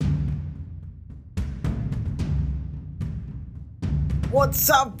What's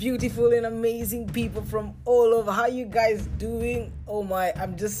up, beautiful and amazing people from all over? How you guys doing? Oh my,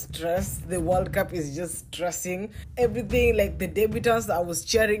 I'm just stressed. The World Cup is just stressing. Everything, like the debutants I was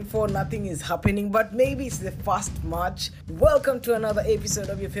cheering for, nothing is happening. But maybe it's the first match. Welcome to another episode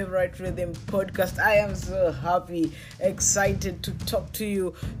of your favorite rhythm podcast. I am so happy, excited to talk to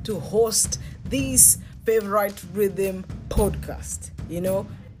you, to host this favorite rhythm podcast.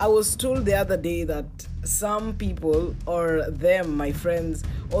 I was told the other day that some people or them, my friends,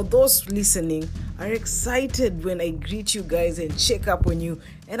 or those listening are excited when I greet you guys and check up on you.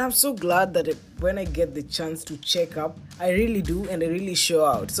 And I'm so glad that when I get the chance to check up, I really do and I really show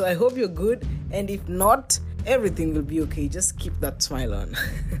out. So I hope you're good. And if not, everything will be okay. Just keep that smile on.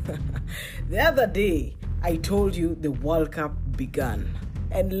 The other day, I told you the World Cup began.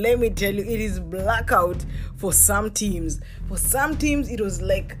 And let me tell you, it is blackout for some teams. For some teams, it was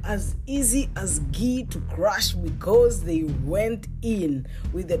like as easy as ghee to crush because they went in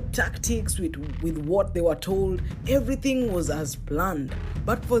with the tactics, with what they were told. Everything was as planned.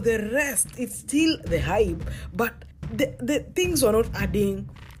 But for the rest, it's still the hype. But the things were not adding.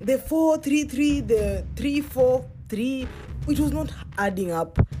 The 4-3-3, the 3-4-3, it was not adding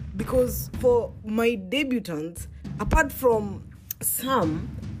up. Because for my debutants, apart from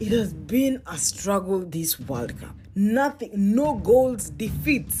some, it has been a struggle this World Cup. Nothing, no goals,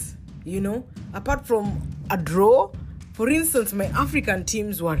 defeats, apart from a draw. For instance, my African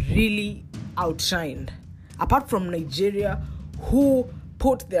teams were really outshined. Apart from Nigeria, who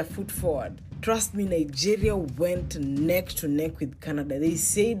put their foot forward. Trust me, Nigeria went neck to neck with Canada. They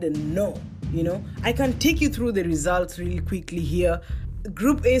said no, I can take you through the results really quickly here.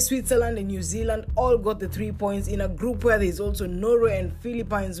 Group A, Switzerland and New Zealand all got the 3 points in a group where there's also Norway and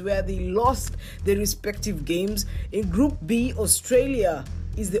Philippines where they lost their respective games. In Group B, Australia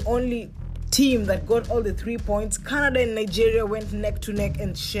is the only team that got all the 3 points. Canada and Nigeria went neck to neck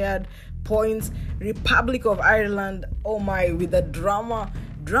and shared points. Republic of Ireland, oh my, with the drama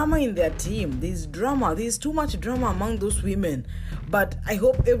in their team. There's too much drama among those women. But I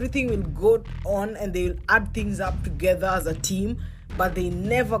hope everything will go on and they will add things up together as a team. But they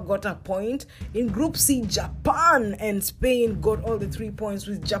never got a point. In Group C, Japan and Spain got all the 3 points,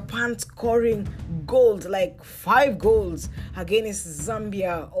 with Japan scoring goals, like 5 goals against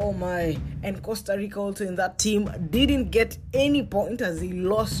Zambia, oh my. And Costa Rica also in that team didn't get any point as they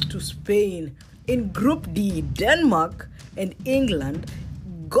lost to Spain. In Group D, Denmark and England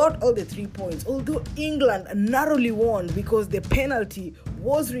got all the 3 points, although England narrowly won because the penalty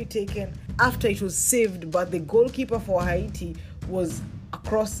was retaken after it was saved, but the goalkeeper for Haiti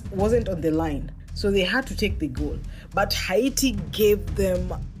wasn't on the line, so they had to take the goal. But Haiti gave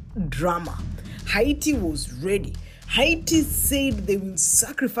them drama. Haiti was ready. Haiti said they will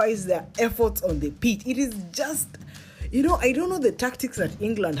sacrifice their efforts on the pitch. It is just, I don't know the tactics that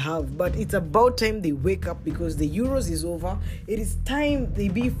England have, but it's about time they wake up because the Euros is over. It is time they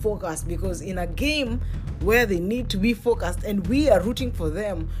be focused, because in a game where they need to be focused and we are rooting for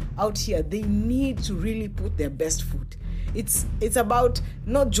them out here, they need to really put their best foot. It's about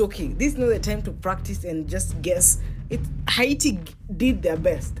not joking. This is not the time to practice and just guess. Haiti did their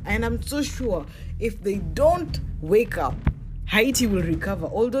best, and I'm so sure if they don't wake up, Haiti will recover.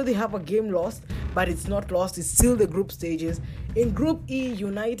 Although they have a game lost, but it's not lost. It's still the group stages. In Group E,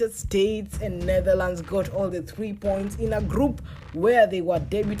 United States and Netherlands got all the 3 points in a group where they were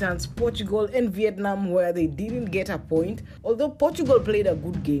debutants, Portugal and Vietnam, where they didn't get a point. Although Portugal played a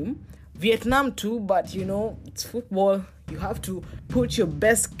good game, Vietnam too, but it's football. You have to put your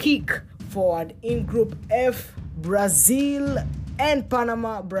best kick forward. In Group F, Brazil and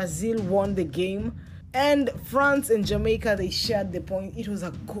Panama. Brazil won the game. And France and Jamaica, they shared the point. It was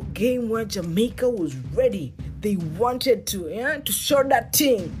a game where Jamaica was ready. They wanted to show that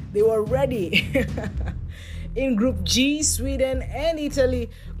thing. They were ready. In Group G, Sweden and Italy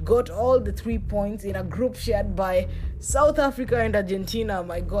got all the 3 points in a group shared by South Africa and Argentina.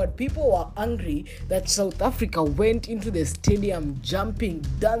 My God, people were angry that South Africa went into the stadium jumping,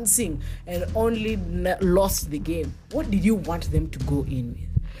 dancing, and only lost the game. What did you want them to go in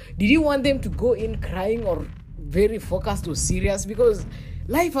with? Did you want them to go in crying or very focused or serious? Because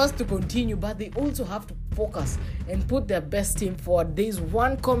life has to continue, but they also have to focus and put their best team forward. There's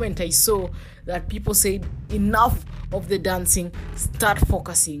one comment I saw that people said, enough of the dancing, start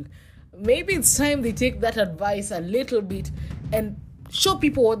focusing. Maybe it's time they take that advice a little bit and show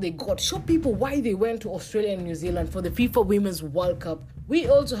people what they got. Show people why they went to Australia and New Zealand for the FIFA Women's World Cup. We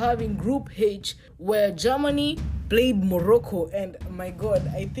also have in Group H where Germany played Morocco, and my God,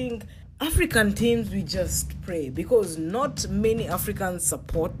 I think African teams, we just pray because not many Africans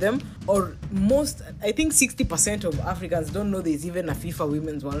support them, or most, I think 60% of Africans don't know there's even a FIFA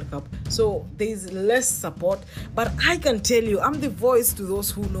Women's World Cup. So there's less support. But I can tell you, I'm the voice to those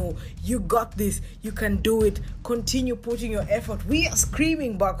who know. You got this. You can do it. Continue putting your effort. We are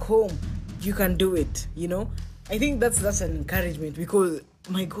screaming back home. You can do it, I think that's an encouragement because,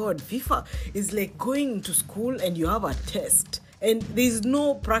 my God, FIFA is like going to school and you have a test. And there's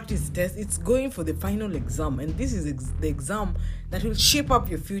no practice test. It's going for the final exam. And this is the exam that will shape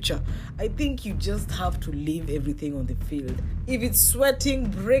up your future. I think you just have to leave everything on the field. If it's sweating,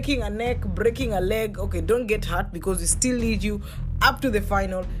 breaking a neck, breaking a leg, okay, don't get hurt because we still need you up to the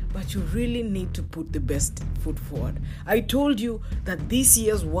final. But you really need to put the best foot forward. I told you that this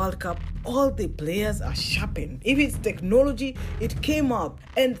year's World Cup, all the players are sharpened. If it's technology, it came up.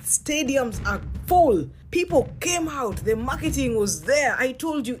 And stadiums are full. People came out. The marketing was there. I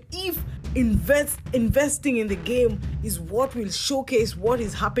told you, if investing in the game is what will showcase what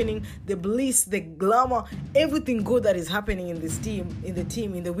is happening, the bliss, the glamour, everything good that is happening in this team,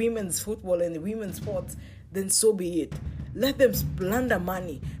 in the women's football and the women's sports, then so be it. Let them splendor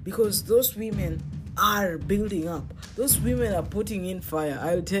money because those women are building up. Those women are putting in fire.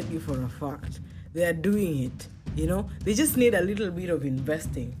 I'll tell you for a fact. They are doing it. They just need a little bit of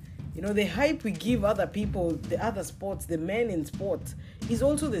investing. The hype we give other people, the other sports, the men in sports, is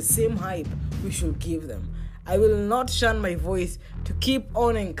also the same hype we should give them. I will not shun my voice to keep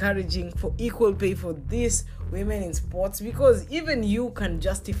on encouraging for equal pay for these women in sports because even you can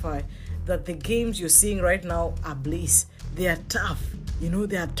justify that the games you're seeing right now are bliss. They are tough.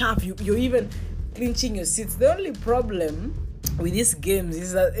 They are tough. You're even clinching your seats. The only problem with these games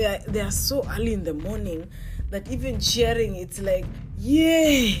is that they are so early in the morning that even cheering, it's like,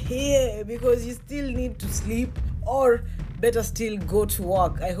 yeah, because you still need to sleep or better still go to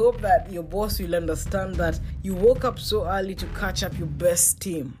work. I hope that your boss will understand that you woke up so early to catch up your best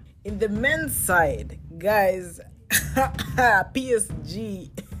team. In the men's side, guys,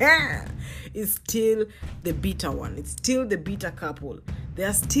 PSG is still the bitter one. It's still the bitter couple. They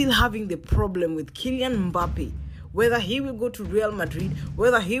are still having the problem with Kylian Mbappe. Whether he will go to Real Madrid,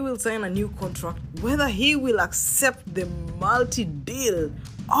 whether he will sign a new contract, whether he will accept the multi-deal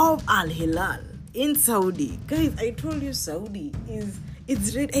of Al Hilal in Saudi. Guys, I told you Saudi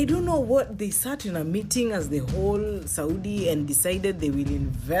it's red. I don't know what they sat in a meeting as the whole Saudi and decided they will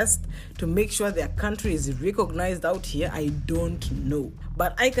invest to make sure their country is recognized out here. I don't know.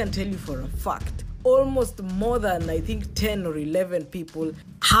 But I can tell you for a fact, almost more than I think 10 or 11 people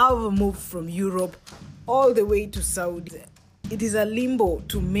have moved from Europe all the way to Saudi. It is a limbo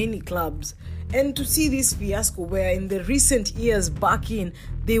to many clubs. And to see this fiasco where in the recent years back in,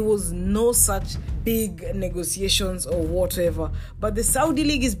 there was no such big negotiations or whatever. But the Saudi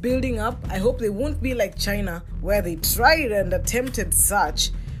League is building up. I hope they won't be like China where they tried and attempted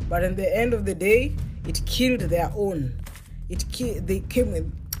such. But in the end of the day, it killed their own. They came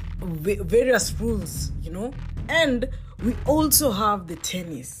with various rules, And we also have the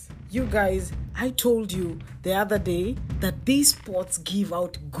tennis. You guys, I told you the other day that these sports give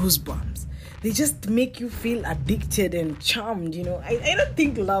out goosebumps. They just make you feel addicted and charmed, I don't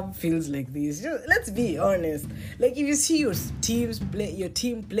think love feels like this. Let's be honest. Like if you see your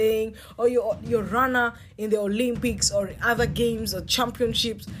team playing, or your runner in the Olympics or other games or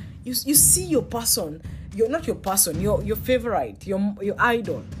championships, you see your person. You're not your person, your favorite, your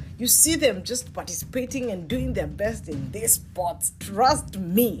idol. You see them just participating and doing their best in these sports. Trust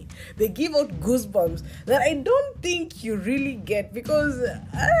me, they give out goosebumps that I don't think you really get because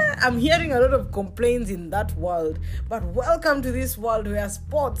I'm hearing a lot of complaints in that world. But welcome to this world where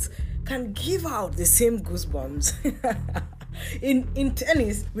sports can give out the same goosebumps. In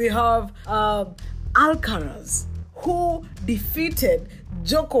tennis, we have Alcaraz, who defeated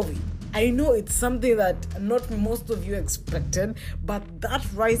Djokovic. I know it's something that not most of you expected, but that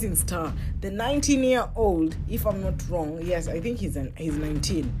rising star, the 19-year-old, if I'm not wrong, yes, I think he's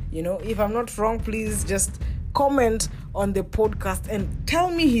 19. If I'm not wrong, please just comment on the podcast and tell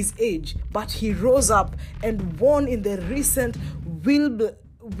me his age. But he rose up and won in the recent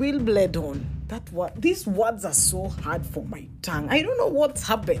Wimbledon. These words are so hard for my tongue. I don't know what's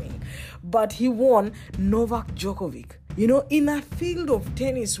happening, but he won Novak Djokovic. In a field of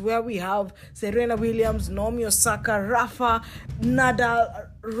tennis where we have Serena Williams, Naomi Osaka, Rafa, Nadal,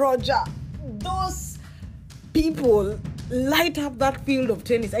 Roger, those people light up that field of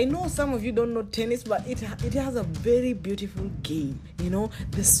tennis. I know some of you don't know tennis, but it has a very beautiful game.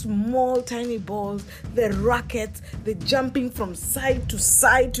 The small tiny balls, the rackets, the jumping from side to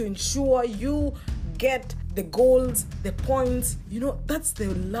side to ensure you get the goals, the points. That's the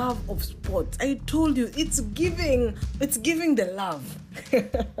love of sports. I told you, it's giving the love.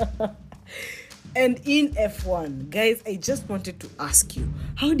 And in F1, guys, I just wanted to ask you,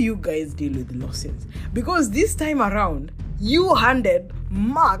 how do you guys deal with losses? Because this time around, you handed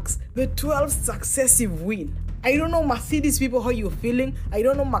Max the 12th successive win. I don't know Mercedes people how you're feeling. I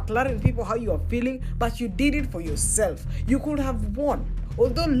don't know McLaren people how you are feeling, but you did it for yourself. You could have won.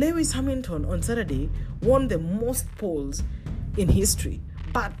 Although Lewis Hamilton on Saturday won the most poles in history,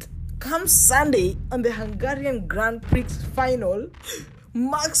 but come Sunday on the Hungarian Grand Prix final,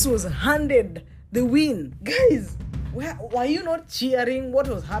 Max was handed the win. Guys, were you not cheering what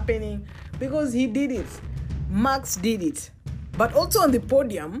was happening? Because he did it. Max did it. But also on the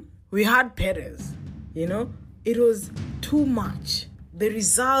podium, we had Perez. It was too much. The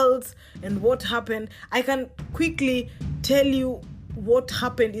results and what happened. I can quickly tell you what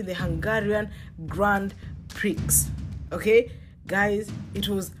happened in the Hungarian Grand Prix. Okay, guys, it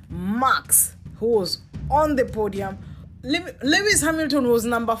was Max who was on the podium. Lewis Hamilton was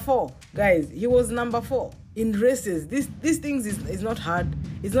number 4. Guys, he was number 4 in races. These things is not hard.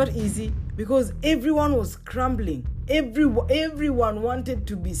 It's not easy because everyone was scrambling. Everyone wanted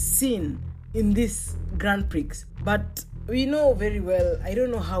to be seen in this Grand Prix. But we know very well, I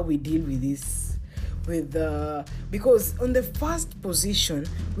don't know how we deal with this. Because on the first position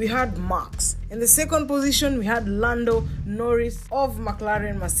we had Max. In the second position we had Lando Norris of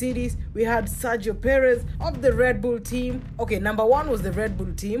McLaren Mercedes. We had Sergio Perez of the Red Bull team. Okay, number 1 was the Red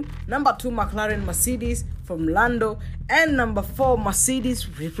Bull team. Number 2 McLaren Mercedes from Lando, and number 4 Mercedes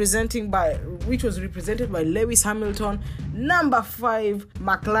which was represented by Lewis Hamilton. Number 5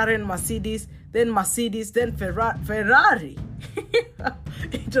 McLaren Mercedes, then Mercedes, then Ferrari.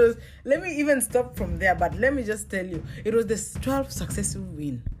 It was, let me even stop from there, but let me just tell you, it was the 12th successful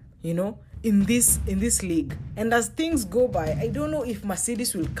win, in this league. And as things go by, I don't know if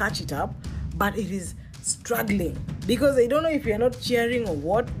Mercedes will catch it up, but it is struggling, because I don't know if you're not cheering or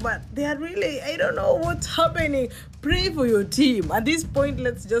what, but they are really, I don't know what's happening. Pray for your team. At this point,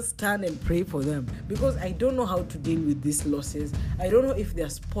 let's just stand and pray for them, because I don't know how to deal with these losses. I don't know if they're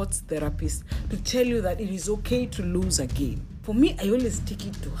sports therapists to tell you that it is okay to lose a game. For me, I always take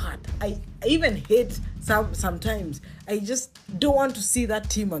it to heart. I even hate sometimes. I just don't want to see that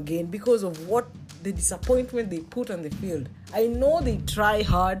team again because of what the disappointment they put on the field. I know they try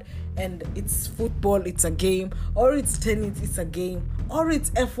hard, and it's football, it's a game, or it's tennis, it's a game, or it's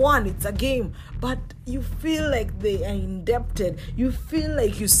F1, it's a game, but you feel like they are indebted. You feel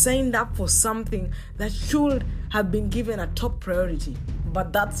like you signed up for something that should have been given a top priority.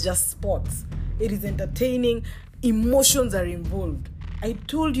 But that's just sports. It is entertaining. Emotions are involved. I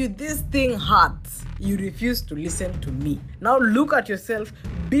told you this thing hurts. You refuse to listen to me. Now look at yourself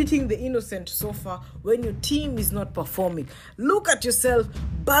beating the innocent so far when your team is not performing. Look at yourself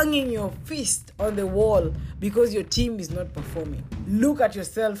banging your fist on the wall because your team is not performing. Look at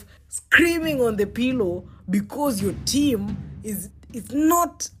yourself screaming on the pillow because your team is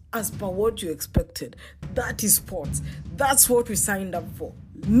not as per what you expected. That is sports. That's what we signed up for.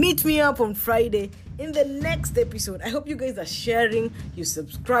 Meet me up on Friday in the next episode. I hope you guys are sharing, you're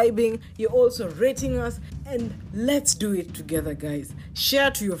subscribing, you're also rating us, and let's do it together, guys.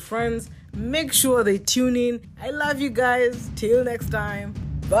 Share to your friends. Make sure they tune in. I love you guys. Till next time.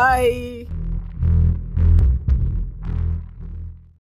 Bye.